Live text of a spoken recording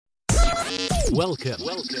Welcome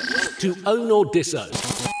to Own or Disown,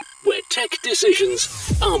 where tech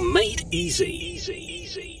decisions are made easy.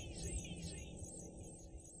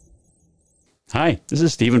 Hi, this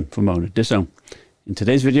is Stephen from Own or Disown. In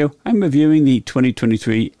today's video, I'm reviewing the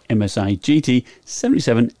 2023 MSI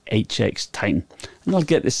GT77HX Titan, and I'll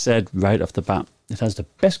get this said right off the bat. It has the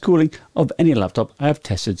best cooling of any laptop I have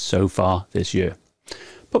tested so far this year.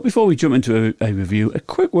 But before we jump into a review, a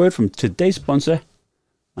quick word from today's sponsor,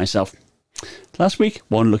 myself. Last week,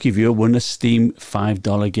 one lucky viewer won a Steam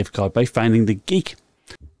 $5 gift card by Finding the Geek.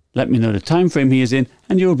 Let me know the time frame he is in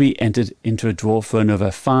and you'll be entered into a draw for another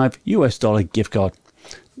 $5 US gift card.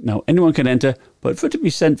 Now, anyone can enter, but for it to be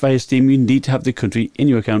sent via Steam, you need to have the country in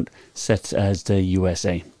your account set as the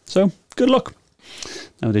USA. So, good luck.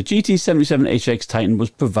 Now, the GT77HX Titan was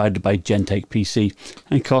provided by Gentech PC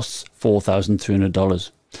and costs $4,300.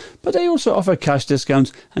 But they also offer cash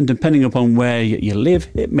discounts, and depending upon where you live,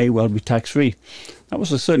 it may well be tax-free. That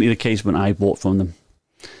was certainly the case when I bought from them.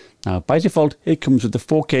 Now, by default, it comes with the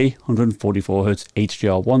 4K 144Hz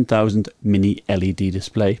HDR 1000 mini LED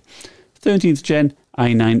display, 13th gen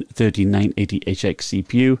i9-13980HX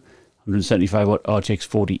CPU, 175W RTX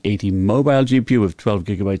 4080 mobile GPU with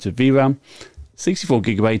 12GB of VRAM,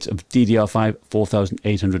 64GB of DDR5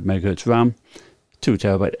 4800MHz RAM,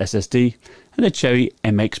 2TB SSD, and a Cherry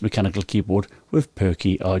MX mechanical keyboard with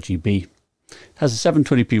perky RGB. It has a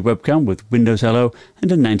 720p webcam with Windows Hello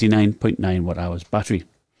and a 99.9Wh battery.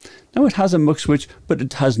 Now, it has a mux switch, but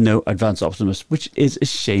it has no advanced Optimus, which is a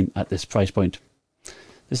shame at this price point.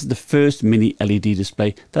 This is the first mini LED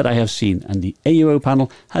display that I have seen, and the AUO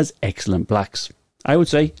panel has excellent blacks. I would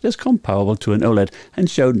say it is comparable to an OLED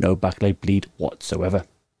and showed no backlight bleed whatsoever.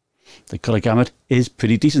 The colour gamut is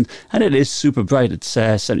pretty decent, and it is super bright at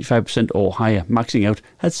 75% or higher, maxing out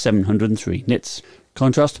at 703 nits.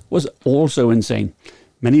 Contrast was also insane,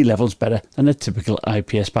 many levels better than a typical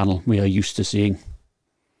IPS panel we are used to seeing.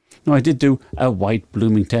 Now, I did do a white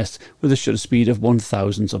blooming test with a shutter speed of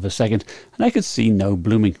 1,000th of a second, and I could see no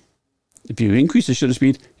blooming. If you increase the shutter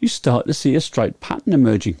speed, you start to see a striped pattern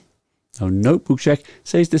emerging. Now, Notebook Check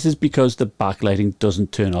says this is because the backlighting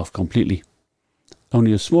doesn't turn off completely.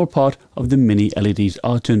 Only a small part of the mini LEDs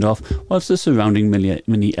are turned off, whilst the surrounding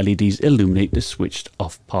mini LEDs illuminate the switched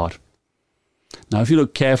off part. Now, if you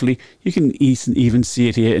look carefully, you can even see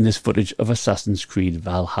it here in this footage of Assassin's Creed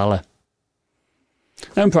Valhalla.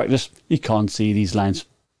 Now, in practice, you can't see these lines,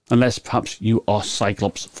 unless perhaps you are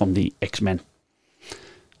Cyclops from the X-Men.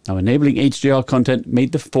 Now, enabling HDR content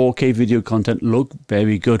made the 4K video content look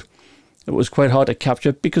very good. It was quite hard to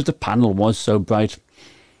capture because the panel was so bright.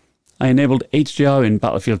 I enabled HDR in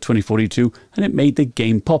Battlefield 2042 and it made the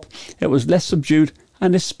game pop. It was less subdued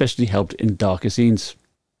and especially helped in darker scenes.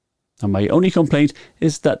 And my only complaint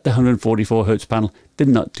is that the 144Hz panel did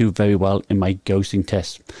not do very well in my ghosting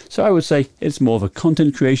test. So I would say it's more of a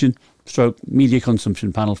content creation stroke media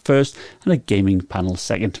consumption panel first and a gaming panel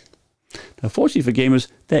second. Now, fortunately for gamers,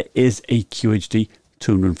 there is a QHD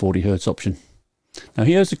 240Hz option. Now,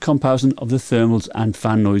 here's a comparison of the thermals and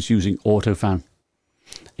fan noise using AutoFan.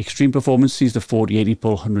 Extreme Performance sees the 4080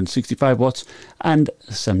 pull 165 watts and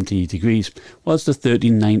 70 degrees, whilst the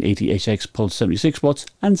 13980HX pulls 76 watts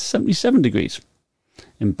and 77 degrees.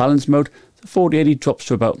 In balance mode, the 4080 drops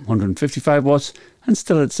to about 155 watts and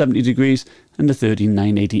still at 70 degrees, and the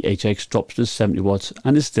 13980HX drops to 70 watts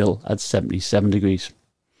and is still at 77 degrees.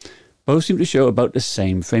 Both seem to show about the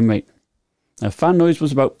same frame rate. Now, fan noise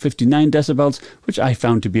was about 59 decibels, which I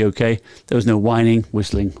found to be okay. There was no whining,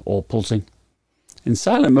 whistling or pulsing. In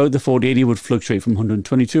silent mode, the 4080 would fluctuate from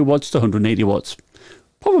 122 watts to 180 watts,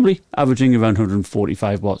 probably averaging around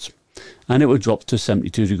 145 watts, and it would drop to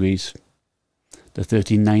 72 degrees. The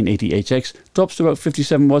 13980HX drops to about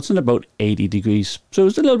 57 watts and about 80 degrees, so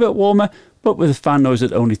it's a little bit warmer, but with fan noise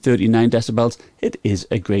at only 39 decibels, it is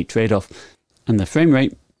a great trade-off. And the frame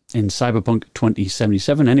rate, in Cyberpunk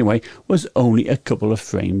 2077 anyway, was only a couple of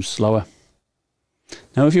frames slower.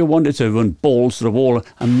 Now, if you wanted to run balls to the wall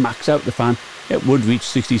and max out the fan, it would reach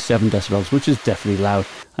 67 decibels, which is definitely loud,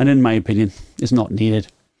 and in my opinion, is not needed.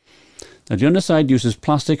 Now, the underside uses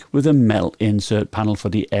plastic with a metal insert panel for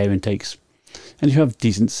the air intakes, and you have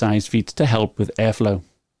decent sized feet to help with airflow.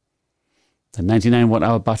 The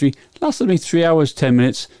 99Wh battery lasted me 3 hours 10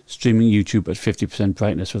 minutes streaming YouTube at 50%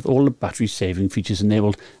 brightness with all the battery saving features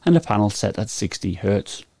enabled and the panel set at 60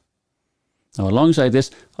 Hz. Now, alongside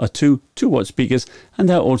this are two 2-watt speakers, and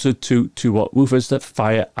there are also two 2-watt woofers that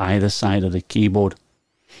fire either side of the keyboard.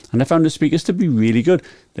 And I found the speakers to be really good.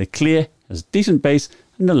 They're clear, has decent bass,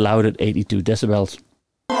 and are loud at 82 decibels.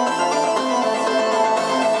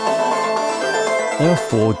 There are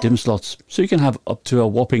 4 DIMM slots, so you can have up to a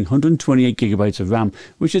whopping 128GB of RAM,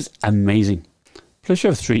 which is amazing. Plus you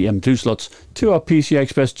have 3 M.2 slots, 2 are PCI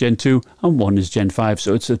Express Gen 2 and 1 is Gen 5,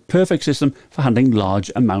 so it's a perfect system for handling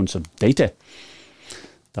large amounts of data.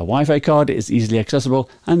 The Wi-Fi card is easily accessible,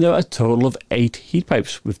 and there are a total of 8 heat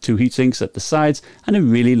pipes with 2 heat sinks at the sides and a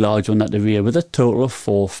really large one at the rear with a total of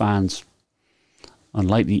 4 fans.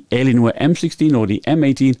 Unlike the Alienware M16 or the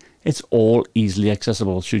M18, it's all easily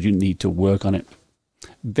accessible should you need to work on it.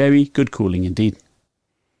 Very good cooling indeed.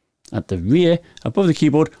 At the rear, above the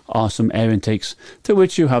keyboard, are some air intakes, to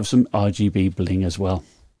which you have some RGB bling as well.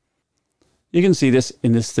 You can see this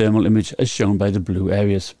in this thermal image as shown by the blue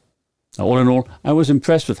areas. Now, all in all, I was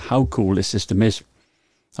impressed with how cool this system is.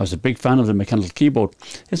 I was a big fan of the mechanical keyboard.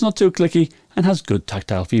 It's not too clicky and has good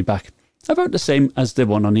tactile feedback. About the same as the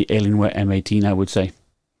one on the Alienware M18, I would say.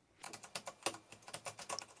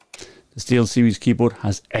 The SteelSeries keyboard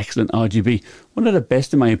has excellent RGB, one of the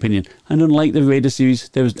best in my opinion, and unlike the Raider series,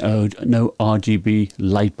 there is no RGB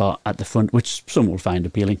light bar at the front, which some will find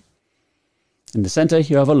appealing. In the centre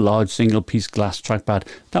you have a large single piece glass trackpad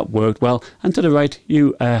that worked well, and to the right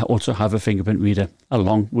you also have a fingerprint reader,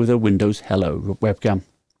 along with a Windows Hello webcam.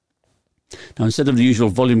 Now, instead of the usual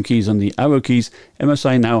volume keys on the arrow keys,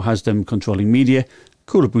 MSI now has them controlling media,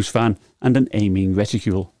 cooler boost fan and an aiming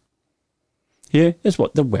reticule. Here is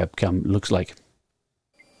what the webcam looks like.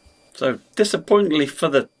 So disappointingly for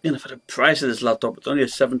the price of this laptop, it's only a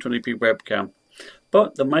 720p webcam,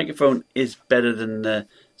 but the microphone is better than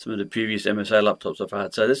some of the previous MSI laptops I've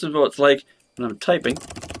had. So this is what it's like when I'm typing,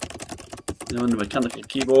 on the mechanical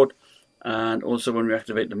keyboard, and also when we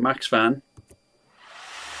activate the max fan.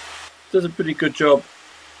 It does a pretty good job,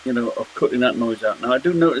 of cutting that noise out. Now I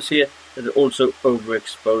do notice here that it also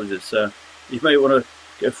overexposes, so you may want to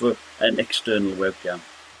go for an external webcam.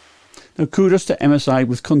 Now, kudos to MSI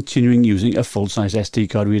with continuing using a full-size SD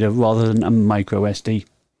card reader rather than a micro SD.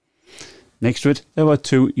 Next to it, there are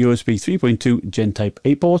 2 USB 3.2 Gen Type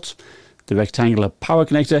A ports, the rectangular power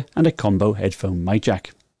connector and a combo headphone mic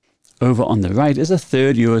jack. Over on the right is a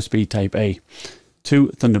third USB Type A, 2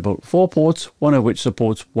 Thunderbolt 4 ports, one of which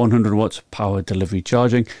supports 100 watts power delivery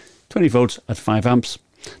charging, 20 volts at 5 amps.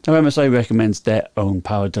 Now, MSI recommends their own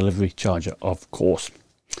power delivery charger, of course.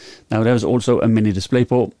 Now, there's also a mini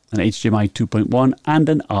DisplayPort, an HDMI 2.1 and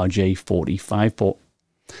an RJ45 port.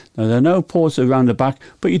 Now, there are no ports around the back,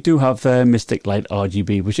 but you do have the Mystic Light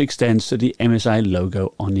RGB, which extends to the MSI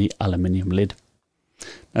logo on the aluminium lid.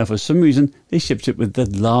 Now, for some reason, they shipped it with the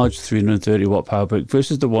large 330 watt power brick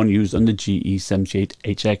versus the one used on the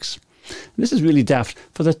GE78HX. This is really daft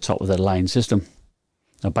for the top of the line system.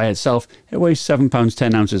 Now, by itself, it weighs 7 pounds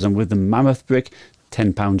 10 ounces, and with the Mammoth brick,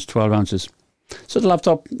 10 pounds 12 ounces. So the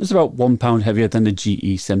laptop is about 1 pound heavier than the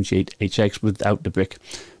GE78HX without the brick,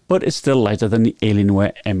 but it's still lighter than the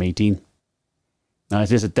Alienware M18. Now,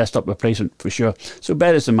 it is a desktop replacement for sure, so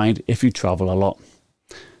bear this in mind if you travel a lot.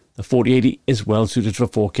 The 4080 is well suited for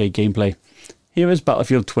 4K gameplay. Here is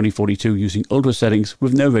Battlefield 2042 using ultra settings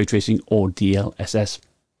with no ray tracing or DLSS.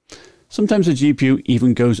 Sometimes the GPU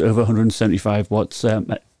even goes over 175 watts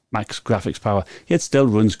max graphics power, yet still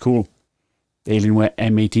runs cool. The Alienware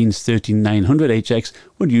M18's 13900HX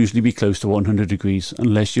would usually be close to 100 degrees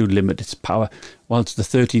unless you limit its power, whilst the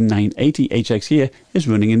 13980HX here is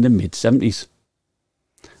running in the mid-70s.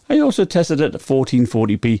 I also tested it at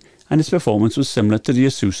 1440p, and its performance was similar to the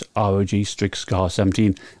Asus ROG Strix Scar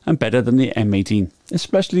 17 and better than the M18,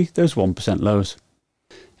 especially those 1% lows.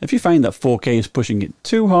 If you find that 4K is pushing it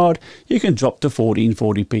too hard, you can drop to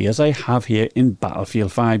 1440p as I have here in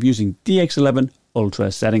Battlefield 5 using DX11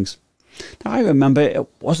 Ultra settings. Now, I remember it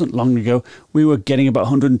wasn't long ago we were getting about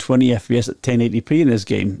 120 FPS at 1080p in this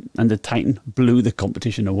game, and the Titan blew the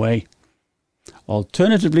competition away.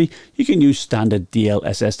 Alternatively, you can use standard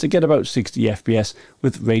DLSS to get about 60 FPS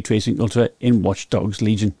with Ray Tracing Ultra in Watch Dogs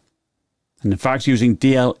Legion. And in fact, using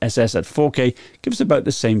DLSS at 4K gives about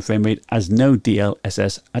the same frame rate as no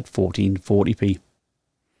DLSS at 1440p.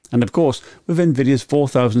 And of course, with nVidia's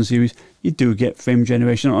 4000 series, you do get frame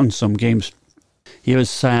generation on some games. Here is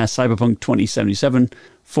Cyberpunk 2077,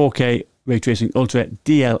 4K Ray Tracing Ultra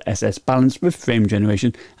DLSS balanced with frame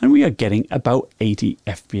generation, and we are getting about 80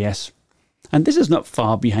 FPS. And this is not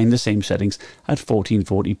far behind the same settings at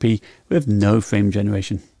 1440p with no frame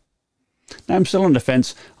generation. Now, I'm still on the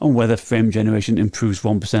fence on whether frame generation improves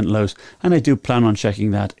 1% lows, and I do plan on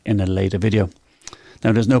checking that in a later video.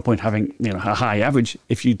 Now, there's no point having a high average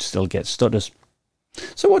if you'd still get stutters.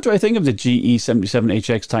 So what do I think of the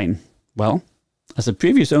GE77HX Titan? Well, as a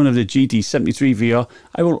previous owner of the GT73 VR,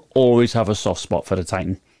 I will always have a soft spot for the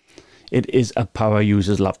Titan. It is a power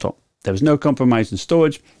user's laptop. There is no compromise in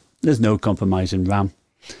storage, there's no compromise in RAM.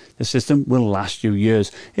 The system will last you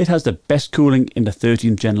years. It has the best cooling in the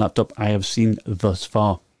 13th gen laptop I have seen thus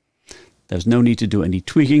far. There's no need to do any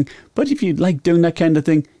tweaking, but if you like doing that kind of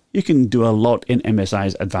thing, you can do a lot in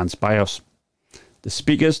MSI's advanced BIOS. The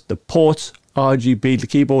speakers, the ports, RGB, the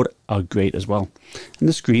keyboard are great as well, and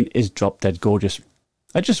the screen is drop dead gorgeous.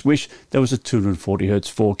 I just wish there was a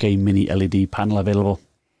 240Hz 4K mini LED panel available.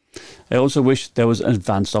 I also wish there was an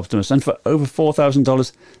advanced Optimus, and for over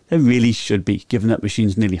 $4,000 there really should be, given that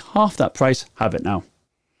machines nearly half that price have it now.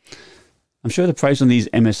 I'm sure the price on these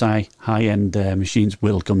MSI high-end machines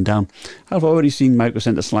will come down. I've already seen Micro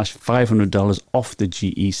Center slash $500 off the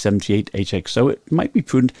GE78HX, so it might be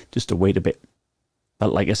prudent just to wait a bit.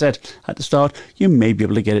 But like I said at the start, you may be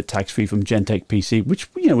able to get it tax-free from Gentek PC, which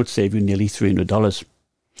would save you nearly $300.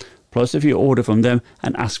 Plus, if you order from them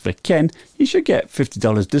and ask for Ken, you should get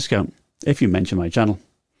 $50 discount if you mention my channel.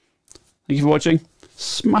 Thank you for watching.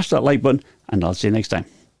 Smash that like button, and I'll see you next time.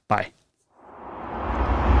 Bye.